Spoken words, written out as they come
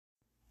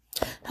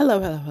Hello,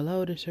 hello,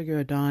 hello. This is your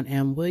girl, Dawn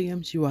M.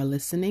 Williams. You are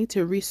listening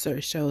to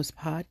Research Shows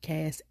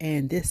Podcast,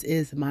 and this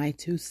is my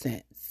 2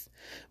 cents.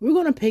 We're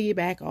going to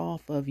piggyback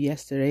off of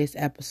yesterday's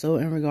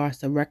episode in regards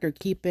to record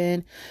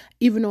keeping.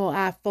 Even though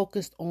I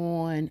focused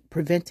on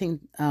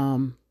preventing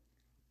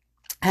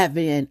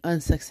having an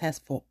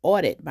unsuccessful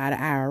audit by the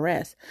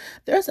IRS,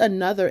 there's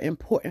another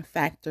important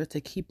factor to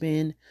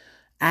keeping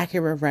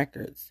accurate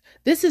records.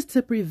 This is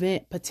to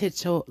prevent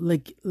potential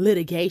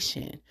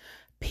litigation.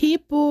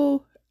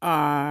 People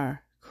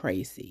are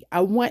crazy.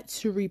 I want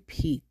to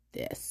repeat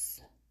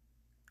this.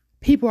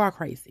 People are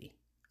crazy.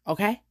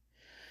 Okay?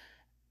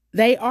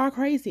 They are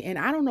crazy. And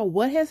I don't know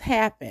what has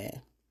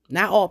happened.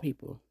 Not all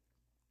people.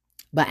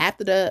 But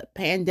after the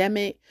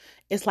pandemic,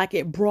 it's like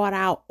it brought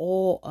out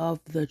all of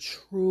the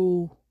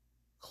true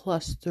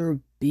cluster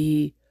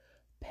B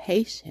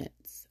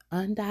patients,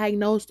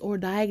 undiagnosed or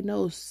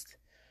diagnosed.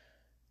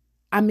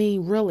 I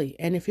mean, really.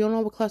 And if you don't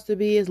know what cluster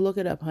B is, look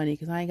it up, honey,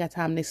 because I ain't got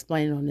time to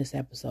explain it on this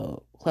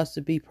episode.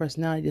 Cluster B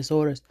personality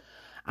disorders.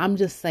 I'm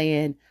just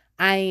saying,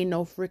 I ain't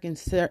no freaking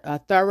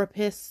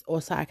therapist or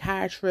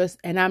psychiatrist,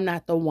 and I'm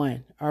not the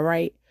one, all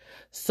right?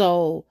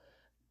 So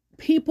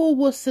people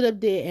will sit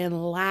up there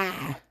and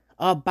lie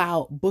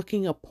about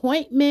booking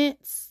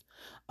appointments,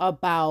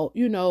 about,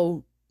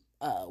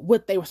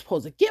 what they were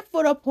supposed to get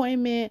for the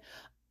appointment,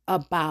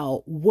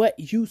 about what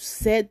you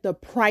said the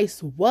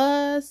price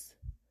was.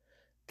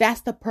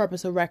 That's the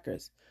purpose of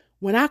records.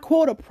 When I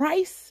quote a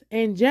price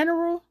in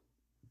general,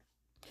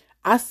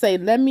 I say,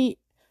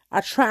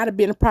 I try to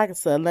be in the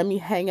practice of, let me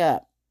hang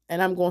up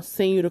and I'm going to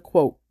send you the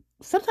quote.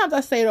 Sometimes I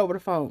say it over the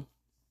phone,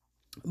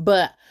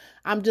 but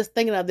I'm just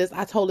thinking of this.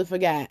 I totally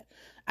forgot.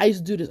 I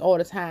used to do this all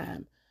the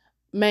time.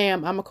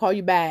 Ma'am, I'm going to call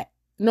you back.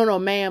 No,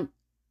 ma'am.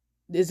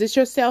 Is this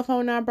your cell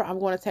phone number? I'm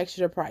going to text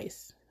you the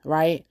price,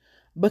 right?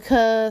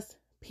 Because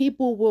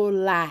people will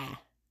lie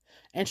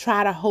and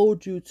try to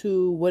hold you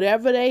to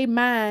whatever they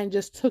mind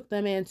just took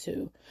them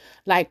into.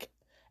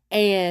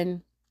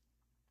 And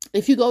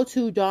if you go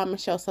to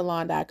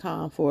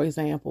dawnmichellesalon.com, for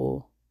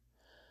example,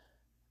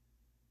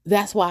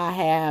 that's why I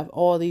have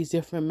all these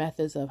different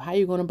methods of how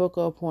you're going to book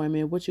an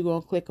appointment, what you're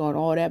going to click on,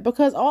 all that,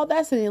 because all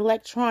that's an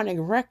electronic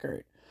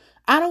record.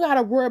 I don't got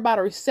to worry about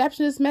a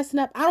receptionist messing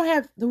up. I don't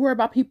have to worry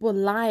about people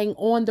lying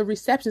on the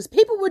receptionist.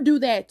 People would do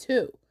that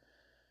too.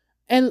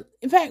 And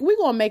in fact, we're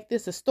going to make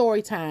this a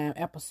story time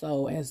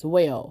episode as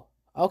well.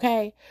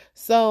 Okay.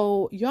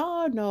 So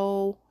y'all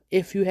know,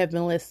 if you have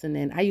been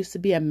listening, I used to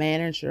be a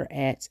manager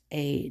at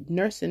a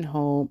nursing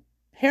home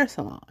hair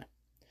salon.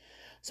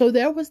 So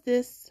there was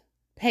this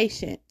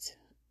patient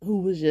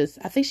who was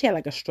I think she had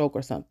like a stroke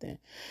or something.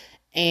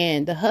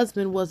 And the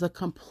husband was a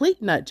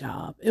complete nut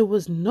job. It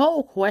was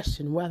no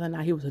question whether or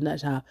not he was a nut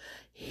job.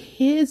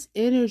 His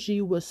energy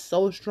was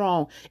so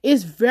strong.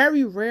 It's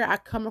very rare I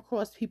come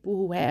across people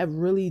who have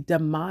really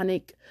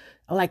demonic,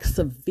 like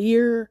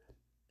severe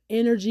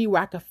energy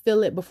where I could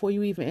feel it before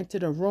you even enter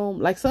the room.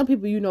 Like some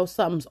people,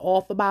 something's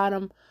off about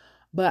him,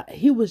 but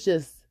he was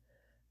just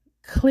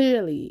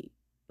clearly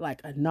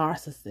like a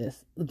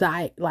narcissist,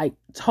 like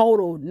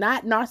total,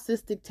 not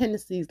narcissistic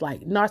tendencies,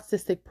 like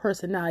narcissistic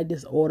personality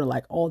disorder,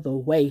 like all the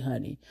way,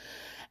 honey.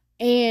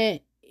 And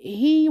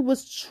he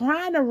was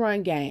trying to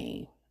run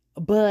game,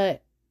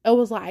 but it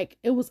was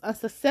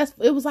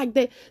unsuccessful. It was like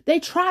they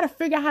try to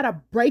figure out how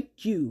to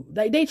break you.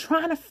 They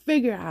trying to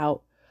figure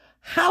out,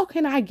 how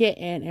can I get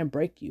in and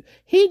break you?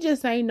 He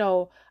just ain't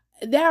know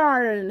that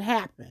already didn't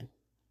happen.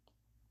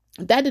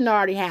 That didn't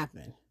already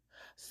happen.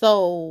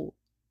 So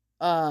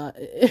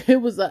it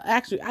was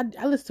actually, I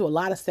listened to a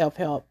lot of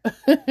self-help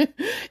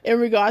in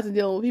regards to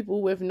dealing with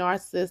people with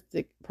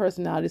narcissistic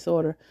personality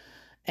disorder.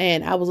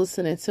 And I was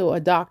listening to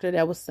a doctor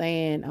that was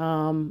saying,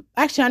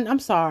 actually, I'm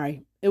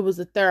sorry. It was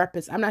a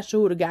therapist. I'm not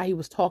sure who the guy he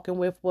was talking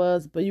with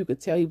was, but you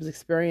could tell he was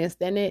experienced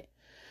in it.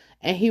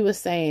 And he was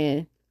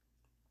saying,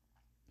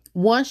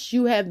 once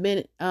you have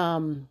been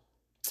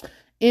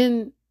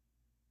in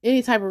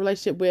any type of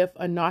relationship with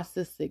a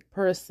narcissistic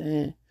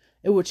person,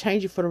 it will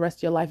change you for the rest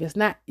of your life. It's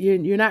not,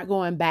 you're not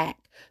going back.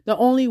 The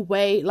only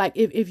way, like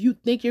if you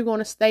think you're going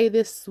to stay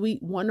this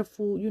sweet,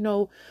 wonderful,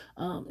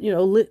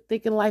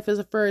 thinking life is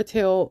a fairy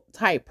tale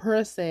type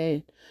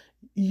person,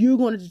 you're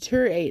going to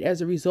deteriorate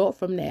as a result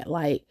from that.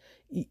 Like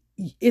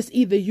it's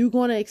either you're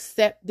going to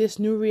accept this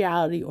new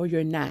reality or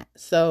you're not.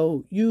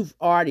 So you've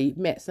already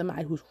met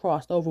somebody who's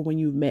crossed over when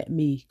you met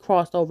me.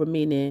 Crossed over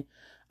meaning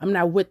I'm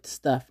not with the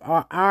stuff.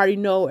 I already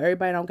know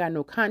everybody don't got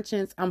no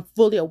conscience. I'm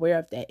fully aware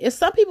of that. It's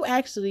some people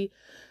actually,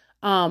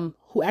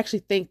 who actually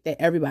think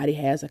that everybody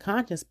has a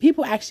conscience.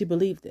 People actually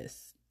believe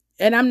this.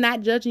 And I'm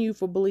not judging you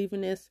for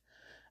believing this.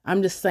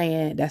 I'm just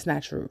saying that's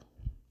not true.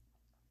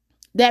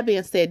 That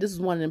being said, this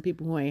is one of them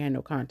people who ain't had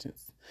no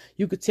conscience.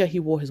 You could tell he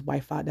wore his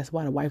wife out. That's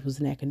why the wife was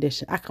in that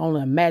condition. I can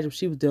only imagine what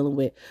she was dealing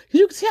with. Because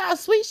you could tell how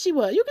sweet she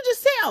was. You could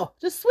just tell.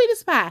 Just sweet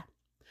as pie.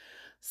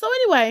 So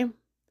anyway,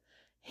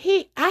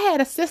 I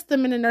had a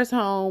system in the nursing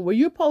home where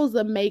you're supposed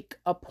to make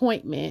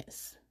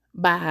appointments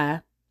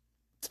by,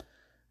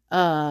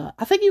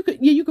 I think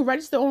you could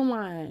register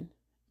online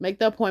make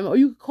the appointment, or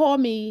you could call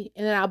me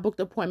and then I'll book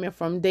the appointment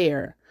from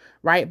there,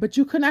 right? But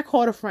you could not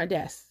call the front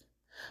desk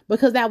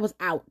because that was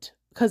out.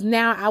 Because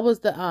now I was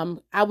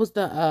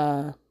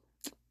the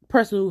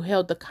person who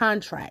held the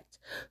contract.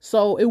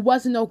 So it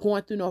wasn't no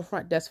going through no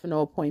front desk for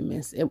no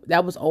appointments.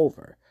 That was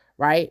over,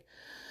 right?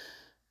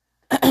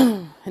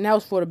 And that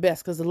was for the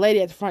best because the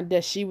lady at the front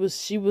desk, she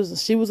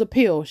was a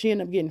pill. She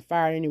ended up getting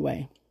fired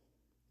anyway.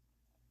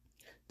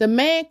 The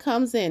man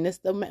comes in, it's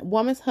the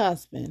woman's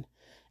husband,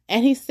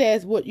 and he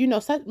says, "Well,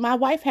 my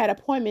wife had an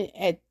appointment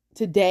at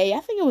today.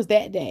 I think it was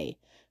that day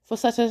for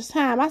such a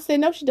time." I said,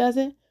 "No, she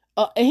doesn't."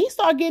 And he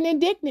started getting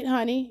indignant,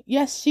 honey.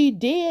 Yes, she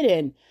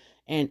did,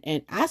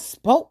 and I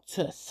spoke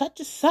to such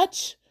and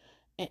such,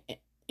 and,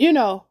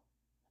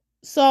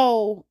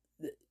 So,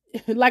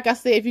 like I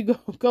said, if you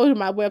go to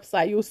my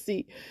website, you'll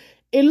see.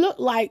 It looked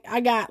like I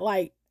got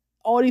like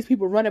all these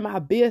people running my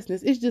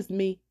business. It's just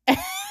me.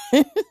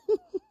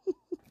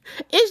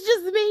 It's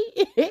just me.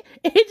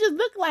 It just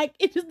looked like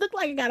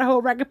I got a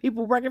whole record of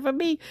people working for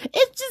me.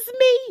 It's just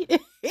me.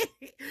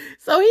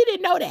 So he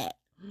didn't know that.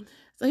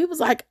 So he was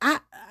like, I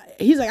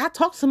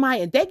talked to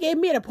somebody and they gave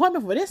me an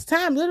appointment for this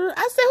time. I said, who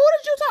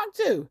did you talk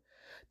to?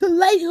 The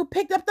lady who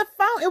picked up the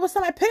phone. It was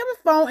somebody picked up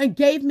the phone and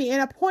gave me an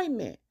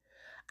appointment.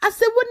 I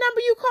said, what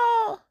number you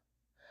call?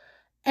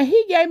 And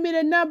he gave me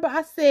the number.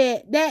 I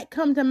said, that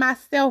come to my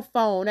cell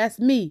phone. That's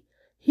me.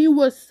 He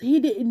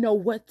didn't know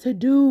what to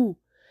do.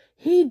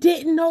 He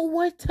didn't know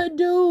what to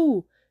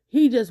do.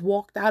 He just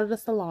walked out of the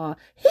salon.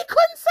 He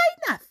couldn't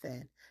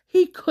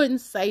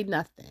say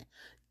nothing.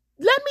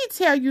 Let me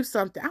tell you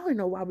something. I don't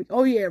know why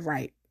oh yeah,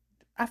 right.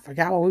 I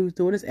forgot why we was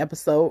doing this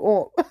episode.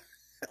 Or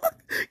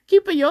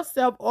keeping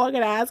yourself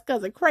organized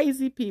because of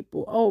crazy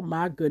people. Oh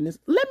my goodness.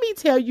 Let me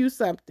tell you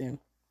something.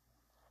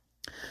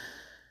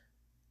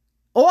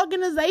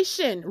 Written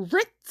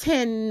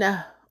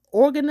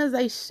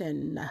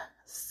organization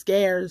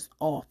scares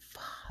off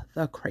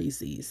the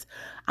crazies.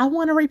 I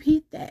want to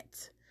repeat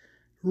that.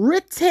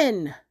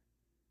 Written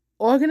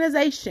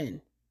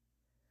organization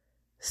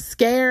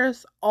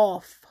scares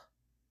off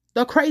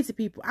the crazy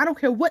people. I don't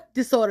care what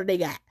disorder they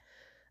got.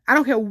 I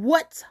don't care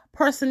what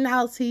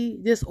personality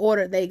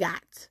disorder they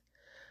got.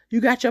 You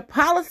got your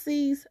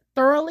policies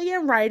thoroughly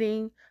in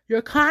writing,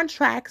 your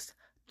contracts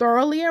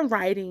thoroughly in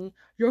writing,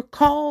 your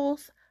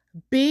calls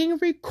being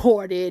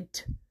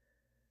recorded.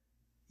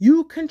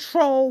 You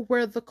control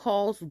where the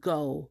calls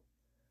go.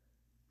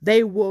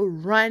 They will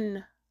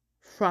run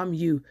from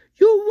you.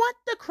 You want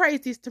the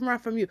crazies to run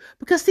from you.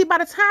 Because see, by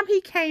the time he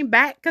came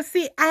back, because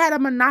see, I had a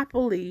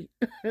monopoly.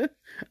 I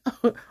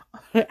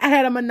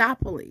had a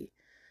monopoly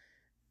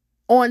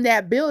on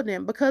that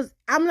building because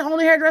I'm the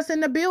only hairdresser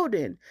in the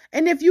building.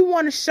 And if you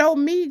want to show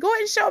me, go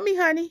ahead and show me,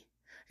 honey.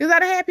 Because I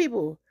done had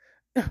people.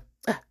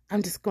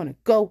 I'm just going to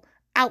go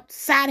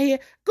outside here.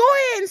 Go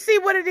ahead and see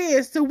what it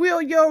is to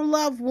wheel your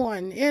loved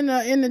one in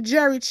a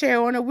jury chair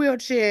or in a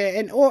wheelchair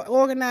and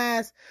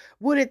organize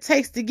what it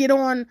takes to get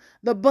on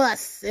the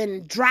bus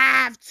and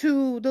drive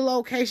to the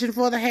location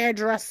for the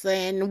hairdresser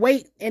and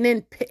wait and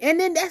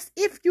then that's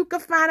if you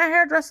can find a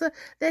hairdresser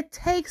that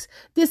takes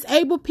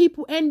disabled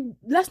people. And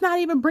let's not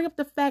even bring up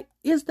the fact,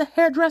 is the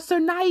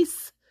hairdresser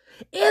nice?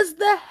 Is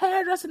the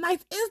hairdresser nice?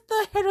 Is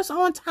the hairdresser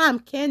on time?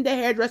 Can the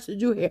hairdresser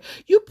do hair?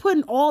 You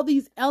putting all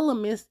these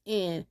elements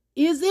in.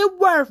 Is it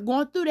worth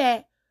going through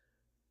that?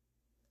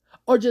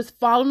 Or just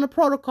following the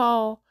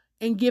protocol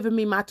and giving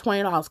me my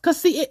 $20? Because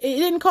see, it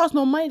didn't cost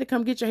no money to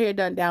come get your hair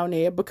done down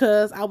there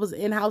because I was an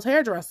in-house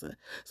hairdresser.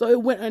 So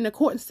it went in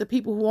accordance to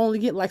people who only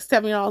get like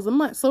 $70 a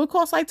month. So it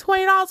costs like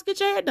 $20 to get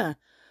your hair done.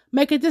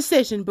 Make a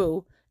decision,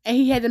 boo. And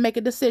he had to make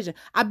a decision.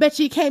 I bet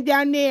you he came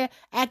down there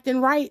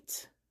acting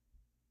right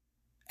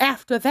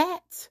after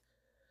that.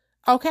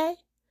 Okay?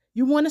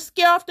 You want to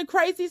scare off the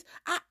crazies?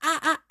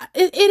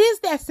 It is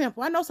that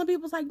simple. I know some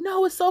people's like,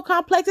 no, it's so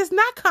complex. It's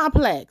not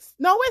complex.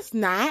 No, it's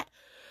not.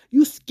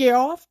 You scare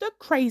off the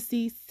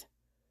crazies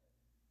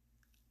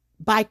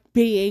by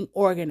being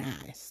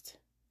organized.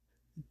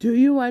 Do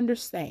you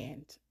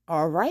understand?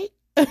 All right?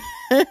 All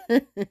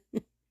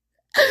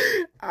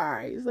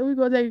right. So we're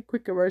going to take a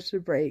quick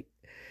commercial break.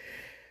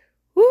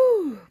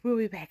 Woo, we'll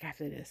be back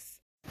after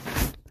this.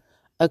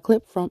 A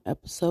clip from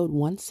episode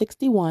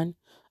 161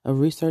 of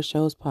Research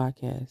Shows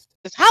Podcast.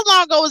 How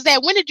long ago was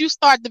that? When did you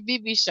start the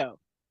VV show?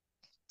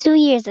 2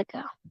 years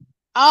ago.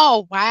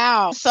 Oh,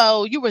 wow.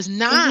 So you was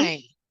 9.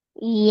 Mm-hmm.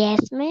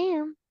 Yes,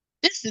 ma'am.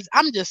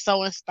 I'm just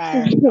so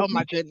inspired. Oh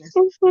my goodness.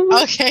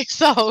 Okay.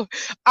 So, all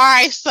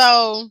right.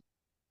 So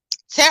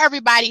tell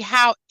everybody,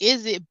 how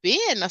is it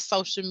being a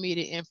social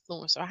media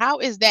influencer? How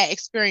is that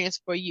experience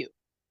for you?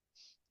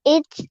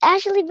 It's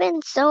actually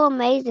been so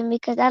amazing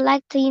because I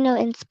like to,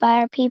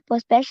 inspire people,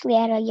 especially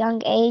at a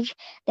young age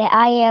that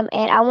I am.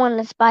 And I want to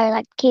inspire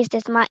like kids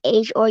that's my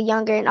age or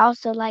younger, and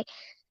also like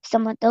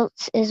some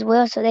adults as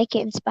well, so they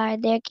can inspire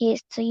their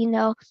kids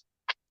to,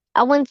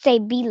 I wouldn't say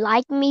be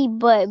like me,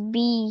 but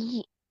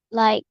be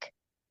like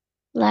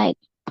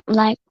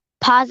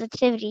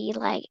positivity,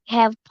 like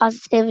have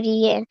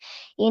positivity and,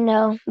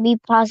 be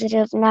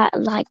positive, not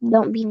like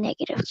don't be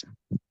negative.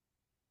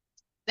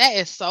 That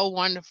is so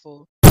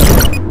wonderful.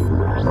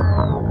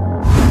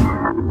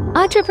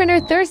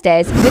 Entrepreneur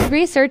Thursdays with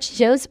Research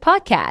Shows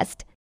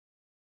podcast.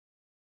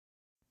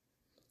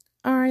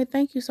 All right,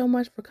 thank you so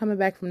much for coming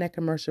back from that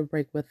commercial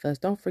break with us.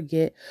 Don't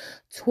forget,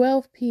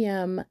 12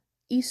 p.m.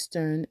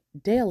 Eastern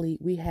daily,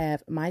 we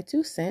have My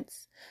Two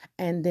Cents.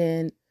 And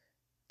then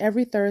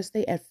every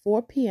Thursday at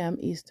 4 p.m.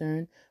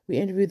 Eastern, we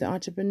interview the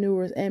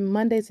entrepreneurs. And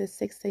Mondays at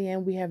 6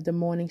 a.m., we have the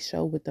morning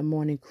show with the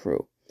morning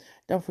crew.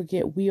 Don't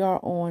forget, we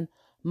are on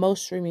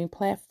most streaming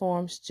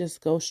platforms.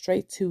 Just go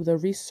straight to the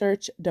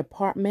research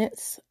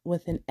departments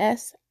with an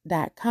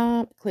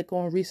S.com. Click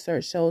on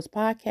Research Shows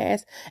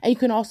Podcast. And you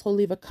can also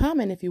leave a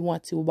comment if you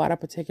want to about a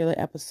particular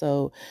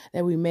episode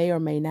that we may or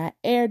may not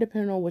air,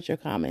 depending on what your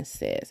comment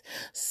says.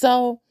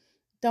 So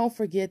don't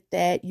forget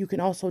that you can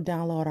also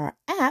download our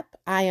app.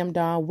 I am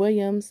Dawn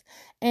Williams,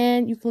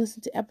 and you can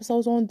listen to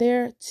episodes on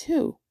there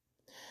too.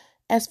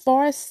 As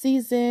far as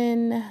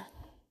season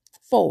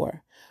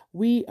 4,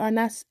 we are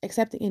not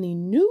accepting any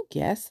new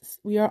guests.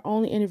 We are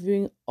only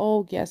interviewing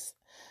old guests.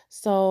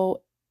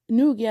 So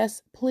new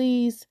guests,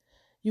 please,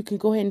 you can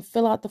go ahead and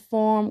fill out the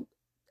form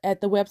at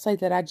the website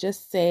that I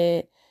just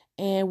said,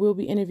 and we'll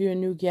be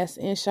interviewing new guests,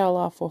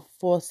 inshallah,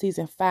 for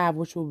season 5,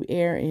 which will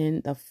air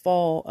in the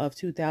fall of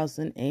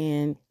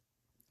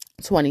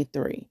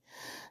 2023.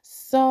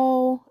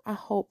 So I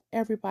hope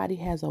everybody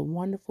has a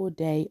wonderful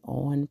day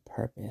on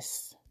purpose.